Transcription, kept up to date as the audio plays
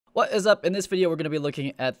What is up? In this video, we're going to be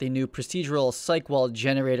looking at the new procedural Cyc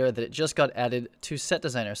Generator that it just got added to Set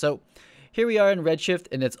Designer. So here we are in Redshift,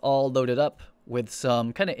 and it's all loaded up with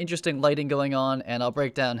some kind of interesting lighting going on, and I'll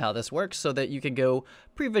break down how this works so that you can go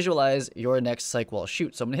pre-visualize your next Cyc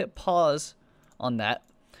shoot. So I'm going to hit pause on that,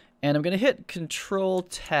 and I'm going to hit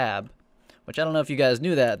Control-Tab, which I don't know if you guys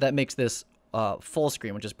knew that. That makes this full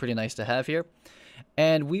screen, which is pretty nice to have here.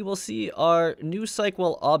 And we will see our new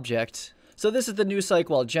Cyc object. So this is the new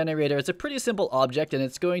Cyc Generator. It's a pretty simple object, and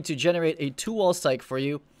it's going to generate a 2-wall cyc for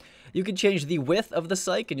you. You can change the width of the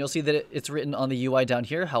cyc, and you'll see that it's written on the UI down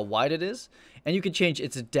here how wide it is. And you can change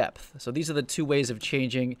its depth. So these are the two ways of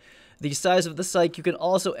changing the size of the cyc. You can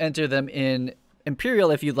also enter them in Imperial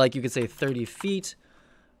if you'd like. You could say 30 feet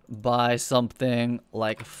by something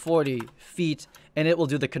like 40 feet, and it will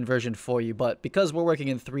do the conversion for you. But because we're working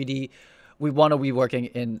in 3D, we want to be working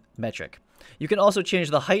in metric. You can also change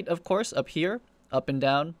the height, of course, up here, up and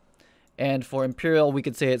down. And for Imperial, we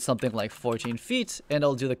could say it's something like 14 feet, and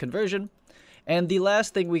it'll do the conversion. And the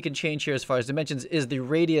last thing we can change here as far as dimensions is the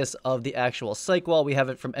radius of the actual cyc wall. We have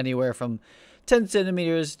it from anywhere from 10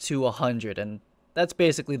 centimeters to 100, and that's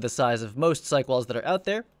basically the size of most cyc walls that are out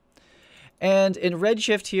there. And in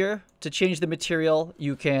Redshift here, to change the material,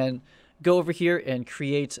 you can go over here and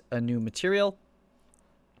create a new material.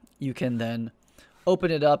 You can then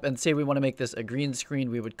open it up and say we want to make this a green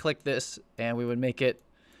screen. We would click this and we would make it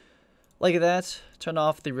like that. Turn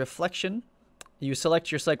off the reflection. You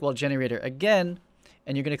select your Cyc Generator again,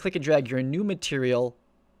 and you're going to click and drag your new material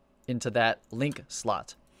into that link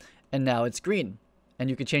slot. And now it's green.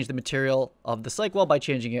 And you can change the material of the Cyc by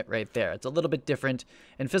changing it right there. It's a little bit different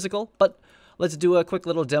in physical, but let's do a quick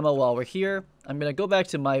little demo while we're here. I'm going to go back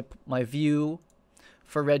to my view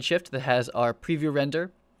for Redshift that has our preview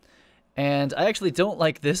render. And I actually don't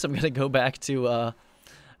like this. I'm going to go back to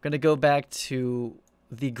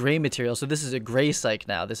the gray material. So this is a gray cyc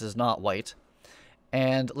now. This is not white.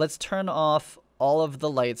 And let's turn off all of the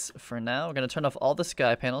lights for now. We're going to turn off all the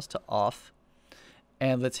sky panels to off.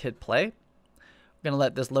 And let's hit play. We're going to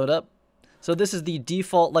let this load up. So this is the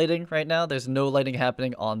default lighting right now. There's no lighting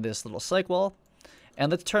happening on this little cyc wall.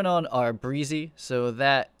 And let's turn on our breezy. So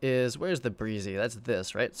that is, where's the breezy? That's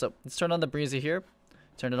this, right? So let's turn on the breezy here.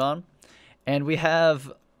 Turn it on. And we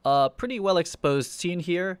have a pretty well exposed scene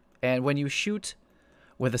here. And when you shoot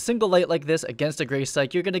with a single light like this against a gray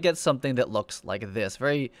cyc, you're going to get something that looks like this.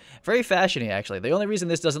 Very, very fashiony, actually. The only reason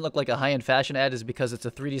this doesn't look like a high-end fashion ad is because it's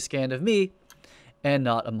a 3D scan of me and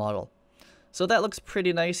not a model. So that looks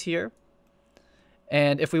pretty nice here.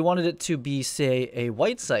 And if we wanted it to be, say, a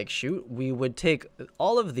white cyc shoot, we would take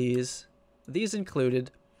all of these included,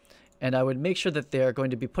 and I would make sure that they're going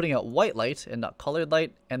to be putting out white light and not colored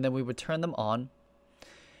light, and then we would turn them on.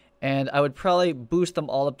 And I would probably boost them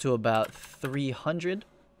all up to about 300,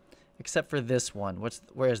 except for this one.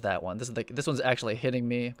 Where is that one? This one's actually hitting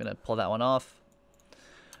me. I'm gonna pull that one off.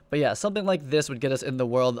 But yeah, something like this would get us in the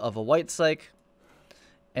world of a white cyc,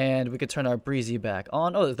 and we could turn our breezy back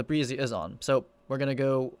on. Oh, the breezy is on. So we're gonna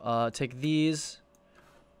go take these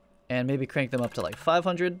and maybe crank them up to like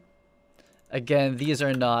 500. Again, these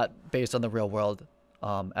are not based on the real world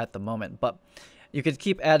at the moment, but you could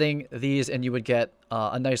keep adding these and you would get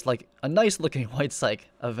a nice looking white cyc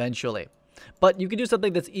eventually. But you can do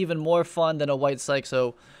something that's even more fun than a white cyc. So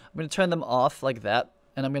I'm going to turn them off like that,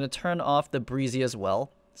 and I'm going to turn off the breezy as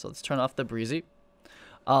well. So let's turn off the breezy.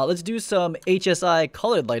 Let's do some HSI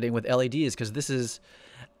colored lighting with LEDs, because this is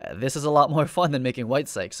a lot more fun than making white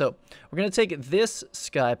cyc. So we're going to take this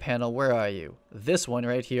sky panel. Where are you? This one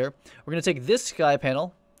right here. We're going to take this sky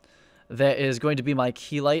panel that is going to be my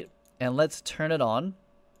key light, and let's turn it on.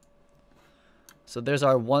 So there's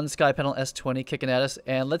our one sky panel S20 kicking at us,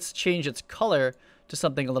 and let's change its color to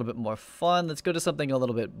something a little bit more fun. Let's go to something a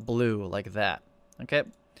little bit blue like that. Okay? And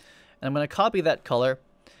I'm going to copy that color,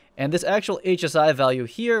 and this actual HSI value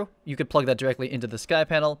here, you could plug that directly into the sky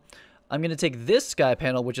panel. I'm going to take this sky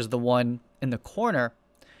panel, which is the one in the corner,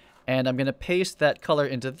 and I'm going to paste that color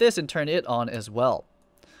into this and turn it on as well.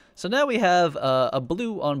 So now we have a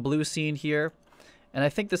blue on blue scene here, and I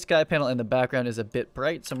think the sky panel in the background is a bit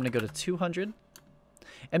bright, so I'm going to go to 200.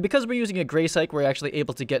 And because we're using a gray cyc, we're actually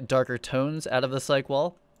able to get darker tones out of the cyc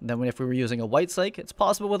wall than if we were using a white cyc. It's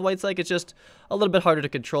possible with white cyc, it's just a little bit harder to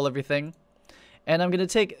control everything. And I'm going to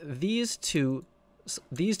take these two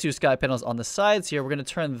sky panels on the sides here. We're going to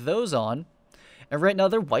turn those on, and right now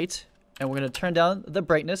they're white, and we're going to turn down the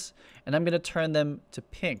brightness, and I'm going to turn them to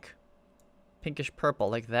pinkish purple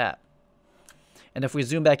like that. And if we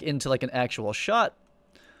zoom back into like an actual shot,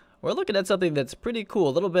 we're looking at something that's pretty cool,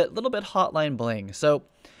 a little bit hotline bling. So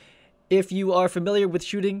If you are familiar with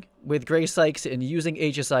shooting with gray cycs and using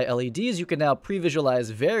HSI LEDs, you can now pre-visualize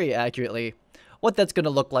very accurately what that's going to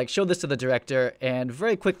look like. Show this to the director, and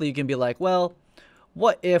very quickly you can be like, well,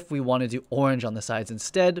 what if we want to do orange on the sides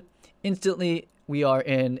instead? Instantly, we are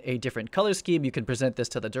in a different color scheme. You can present this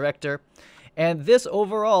to the director. And this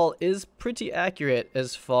overall is pretty accurate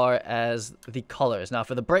as far as the colors. Now,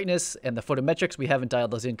 for the brightness and the photometrics, we haven't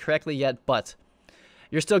dialed those in correctly yet, but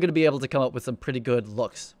you're still going to be able to come up with some pretty good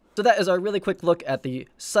looks. So that is our really quick look at the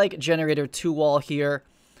Cyc Generator 2 wall here.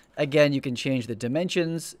 Again, you can change the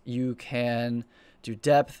dimensions, you can do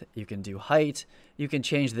depth, you can do height, you can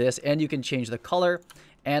change this, and you can change the color.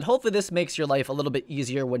 And hopefully this makes your life a little bit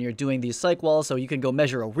easier when you're doing these cyc walls, so you can go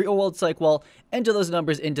measure a real-world cyc wall, enter those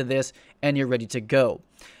numbers into this, and you're ready to go.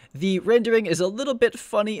 The rendering is a little bit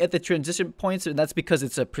funny at the transition points, and that's because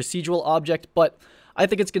it's a procedural object, but I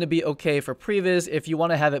think it's going to be okay for previs. If you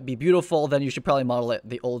want to have it be beautiful, then you should probably model it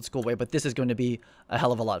the old school way, but this is going to be a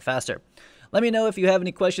hell of a lot faster. Let me know if you have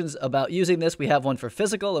any questions about using this. We have one for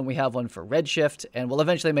physical, and we have one for redshift, and we'll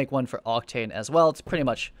eventually make one for octane as well. It's pretty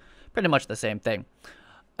much the same thing.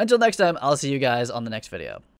 Until next time, I'll see you guys on the next video.